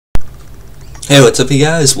Hey, what's up you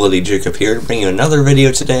guys? Woody Jacob here to bring you another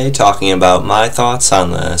video today talking about my thoughts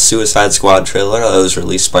on the Suicide Squad trailer that was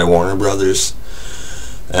released by Warner Brothers.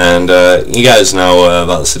 And you guys know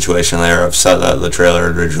about the situation. They were upset that the trailer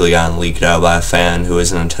had originally gotten leaked out by a fan who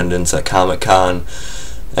was in attendance at Comic-Con.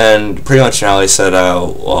 And pretty much now they said,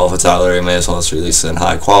 well, if it's out there, you may as well just release it in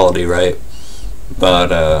high quality, right?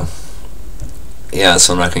 But, yeah,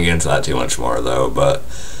 so I'm not going to get into that too much more, though, but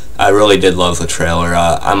I really did love the trailer.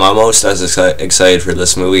 I'm almost as excited for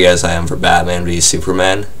this movie as I am for Batman v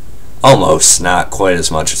Superman. Almost, not quite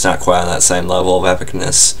as much. It's not quite on that same level of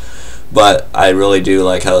epicness. But I really do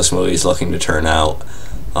like how this movie is looking to turn out.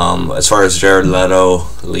 As far as Jared Leto,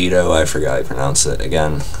 I forgot how you pronounce it.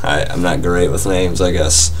 Again, I'm not great with names, I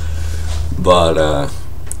guess. But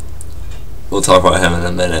we'll talk about him in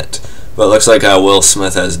a minute. But it looks like Will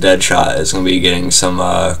Smith as Deadshot is going to be getting some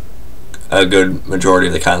a good majority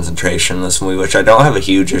of the concentration in this movie, which I don't have a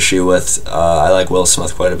huge issue with. I like Will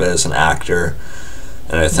Smith quite a bit as an actor,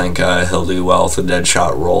 and I think he'll do well with the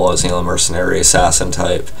Deadshot role as a mercenary assassin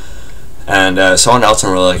type. And someone else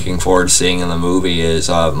I'm really looking forward to seeing in the movie is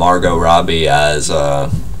Margot Robbie as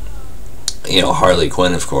Harley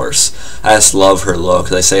Quinn, of course. I just love her look.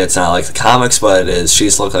 They say it's not like the comics, but it is.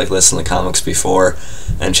 She's looked like this in the comics before,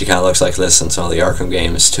 and she kind of looks like this in some of the Arkham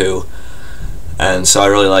games too. And so I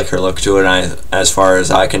really like her look to it, and as far as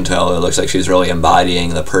I can tell, it looks like she's really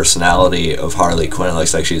embodying the personality of Harley Quinn. It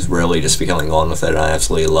looks like she's really just becoming one with it, and I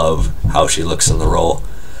absolutely love how she looks in the role.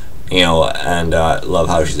 And love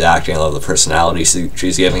how she's acting. I love the personality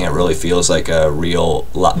she's giving. It really feels like a real,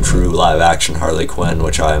 true live-action Harley Quinn,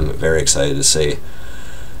 which I'm very excited to see.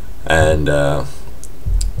 And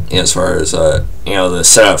as far as the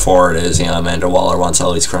setup for it is, Amanda Waller wants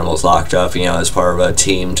all these criminals locked up, as part of a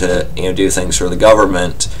team to do things for the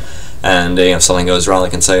government. And if something goes wrong, they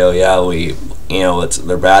can say, oh yeah,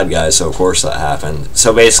 they're bad guys, so of course that happened.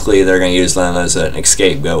 So basically, they're going to use them as an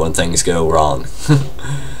scapegoat when things go wrong.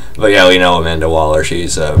 But yeah, we know Amanda Waller,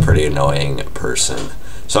 she's a pretty annoying person.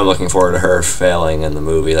 So I'm looking forward to her failing in the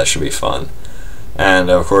movie. That should be fun. And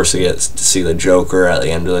of course, we get to see the Joker at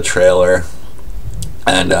the end of the trailer.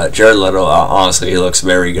 And Jared Leto, honestly, he looks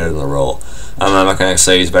very good in the role. I'm not going to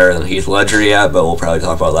say he's better than Heath Ledger yet, but we'll probably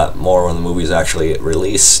talk about that more when the movie's actually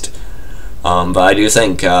released. But I do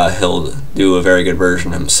think he'll do a very good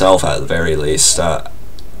version himself at the very least.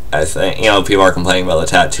 I think, people are complaining about the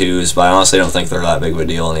tattoos, but I honestly don't think they're that big of a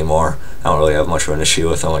deal anymore. I don't really have much of an issue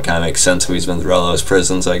with them. It kind of makes sense if he's been through all those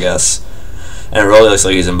prisons, I guess. And it really looks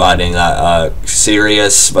like he's embodying that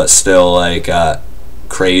serious, but still,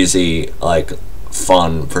 crazy,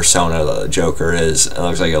 fun persona that the Joker is. It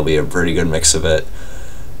looks like it'll be a pretty good mix of it.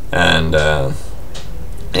 And,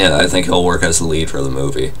 yeah, I think he'll work as the lead for the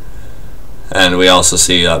movie. And we also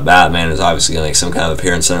see Batman is obviously going to make some kind of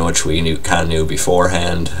appearance in it, which we kind of knew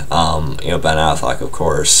beforehand. Ben Affleck, of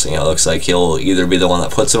course. It looks like he'll either be the one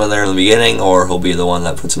that puts him in there in the beginning, or he'll be the one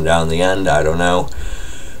that puts him down in the end. I don't know.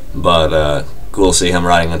 But cool to see him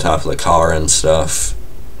riding on top of the car and stuff.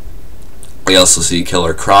 We also see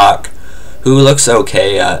Killer Croc, who looks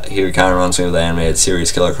okay. He kind of reminds me of the animated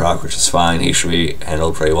series Killer Croc, which is fine. He should be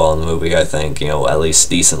handled pretty well in the movie, I think. At least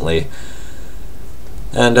decently.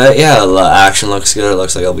 And yeah, the action looks good. It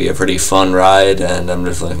looks like it'll be a pretty fun ride, and I'm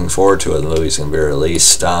just looking forward to it. The movie's going to be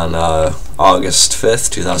released on August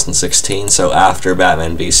 5th, 2016, so after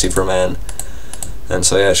Batman v Superman. And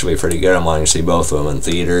so yeah, it should be pretty good. I'm wanting to see both of them in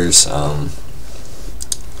theaters. I'm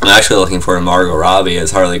actually looking forward to Margot Robbie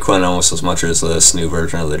as Harley Quinn almost as much as this new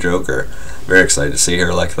version of the Joker. Very excited to see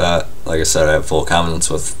her like that. Like I said, I have full confidence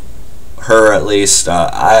with her at least.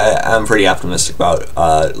 I'm pretty optimistic about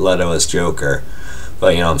Leto as Joker.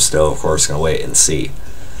 But, I'm still, of course, going to wait and see.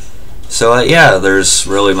 So, yeah, there's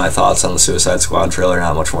really my thoughts on the Suicide Squad trailer.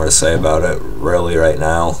 Not much more to say about it, really, right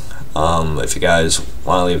now. If you guys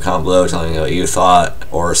want to leave a comment below telling me what you thought,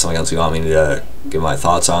 or something else you want me to give my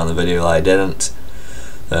thoughts on the video that I didn't,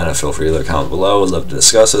 then feel free to leave a comment below. Would love to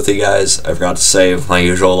discuss with you guys. I forgot to save my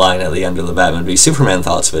usual line at the end of the Batman v Superman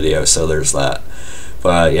thoughts video, so there's that.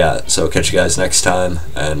 But, yeah, so catch you guys next time,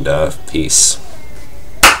 and peace.